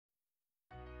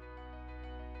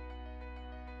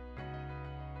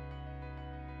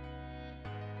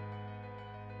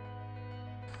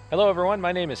Hello everyone,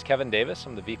 my name is Kevin Davis.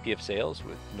 I'm the VP of Sales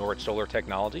with Norwich Solar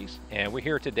Technologies, and we're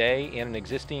here today in an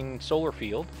existing solar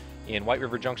field in White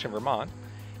River Junction, Vermont,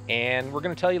 and we're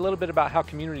going to tell you a little bit about how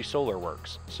community solar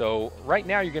works. So right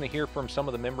now you're going to hear from some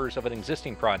of the members of an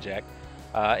existing project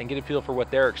and get a feel for what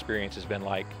their experience has been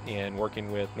like in working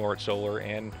with Norwich Solar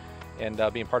and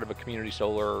being part of a community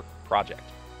solar project.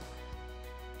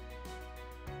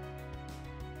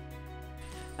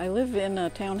 I live in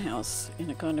a townhouse in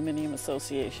a condominium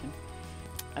association.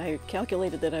 I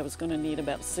calculated that I was going to need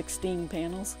about 16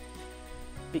 panels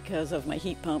because of my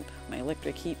heat pump, my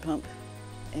electric heat pump,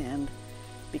 and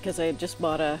because I had just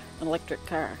bought an electric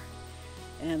car.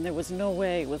 And there was no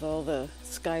way with all the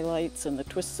skylights and the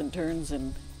twists and turns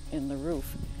in the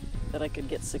roof that I could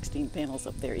get 16 panels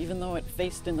up there, even though it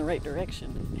faced in the right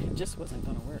direction. It just wasn't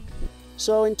going to work.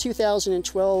 So in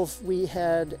 2012, we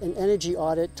had an energy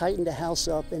audit, tightened the house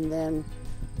up, and then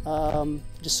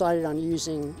decided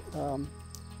on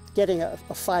getting a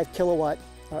 5 kilowatt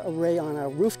array on our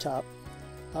rooftop.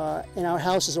 And our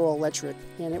house is all electric,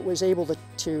 and it was able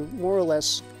to more or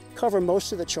less cover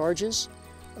most of the charges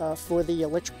for the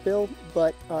electric bill,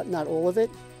 but not all of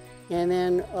it. And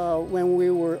then when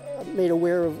we were made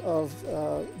aware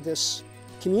of this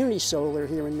community solar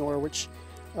here in Norwich,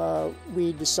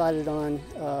 we decided on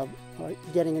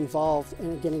getting involved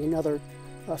and getting another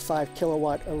 5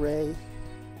 kilowatt array.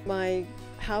 My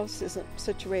house isn't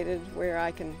situated where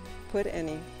I can put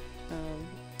any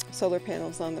solar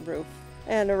panels on the roof.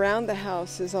 And around the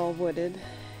house is all wooded,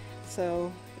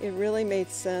 so it really made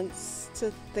sense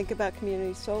to think about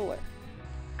community solar.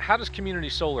 How does community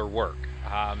solar work?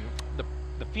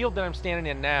 The field that I'm standing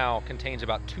in now contains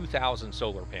about 2,000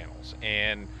 solar panels,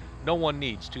 and no one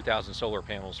needs 2,000 solar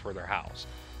panels for their house.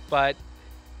 But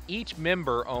each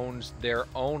member owns their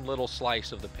own little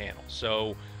slice of the panel.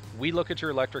 So we look at your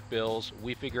electric bills,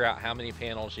 we figure out how many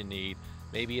panels you need.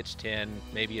 Maybe it's 10,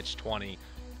 maybe it's 20,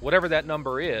 whatever that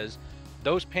number is.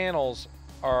 Those panels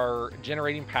are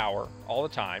generating power all the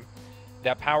time.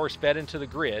 That power is fed into the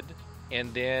grid,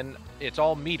 and then it's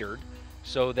all metered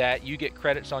so that you get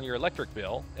credits on your electric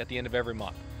bill at the end of every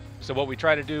month. So what we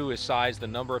try to do is size the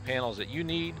number of panels that you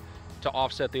need to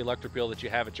offset the electric bill that you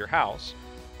have at your house,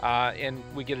 and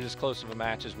we get it as close of a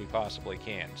match as we possibly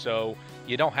can. So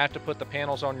you don't have to put the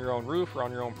panels on your own roof or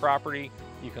on your own property.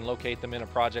 You can locate them in a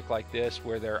project like this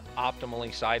where they're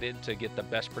optimally sited to get the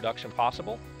best production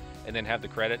possible, and then have the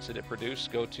credits that it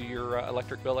produced go to your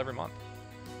electric bill every month.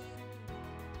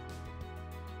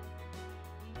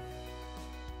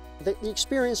 The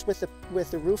experience with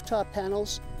the rooftop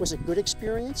panels was a good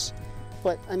experience,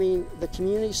 but I mean the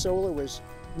community solar was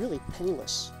really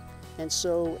painless, and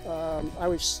so I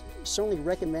would certainly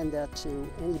recommend that to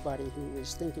anybody who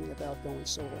is thinking about going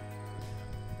solar.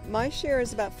 My share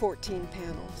is about 14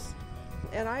 panels,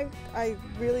 and I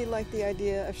really like the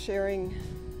idea of sharing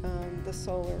the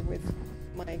solar with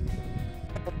my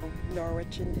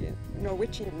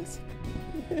Norwichians.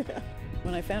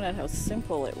 When I found out how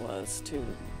simple it was to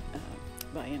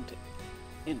buy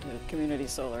into community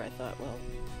solar, I thought, well,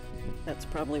 that's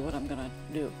probably what I'm going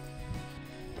to do.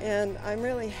 And I'm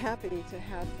really happy to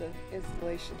have the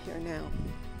installation here now.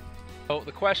 So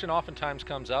the question oftentimes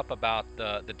comes up about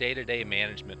the day-to-day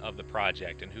management of the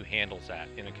project and who handles that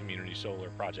in a community solar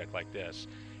project like this.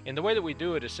 And the way that we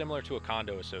do it is similar to a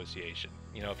condo association.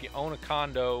 You know, if you own a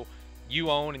condo, you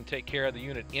own and take care of the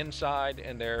unit inside,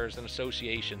 and there's an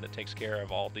association that takes care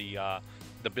of all the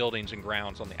buildings and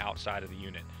grounds on the outside of the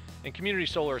unit. And community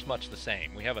solar is much the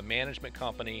same. We have a management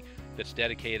company that's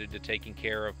dedicated to taking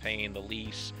care of paying the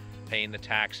lease, paying the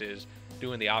taxes,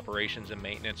 doing the operations and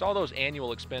maintenance, all those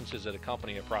annual expenses that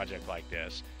accompany a project like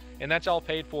this. And that's all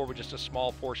paid for with just a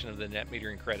small portion of the net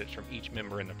metering credits from each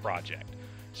member in the project.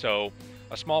 So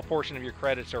a small portion of your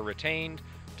credits are retained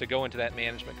to go into that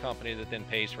management company that then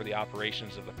pays for the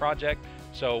operations of the project.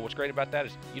 So what's great about that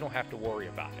is you don't have to worry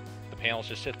about it. The panels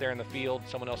just sit there in the field,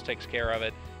 someone else takes care of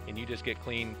it, and you just get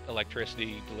clean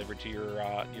electricity delivered to your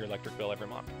electric bill every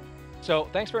month. So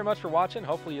thanks very much for watching.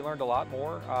 Hopefully you learned a lot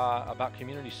more about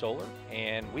community solar,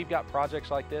 and we've got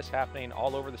projects like this happening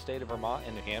all over the state of Vermont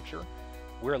and New Hampshire.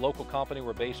 We're a local company.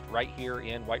 We're based right here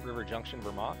in White River Junction,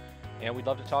 Vermont, and we'd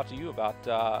love to talk to you about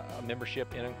a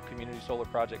membership in a community solar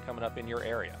project coming up in your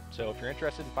area. So if you're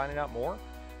interested in finding out more,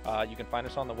 you can find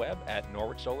us on the web at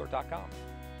norwichsolar.com.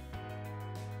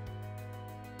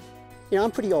 You know,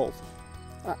 I'm pretty old.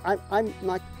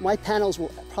 My panels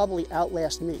will probably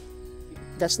outlast me.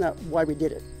 That's not why we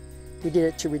did it. We did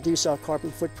it to reduce our carbon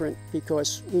footprint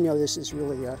because we know this is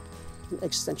really an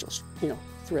existential,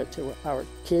 threat to our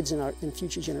kids and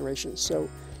future generations. So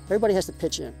everybody has to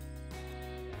pitch in.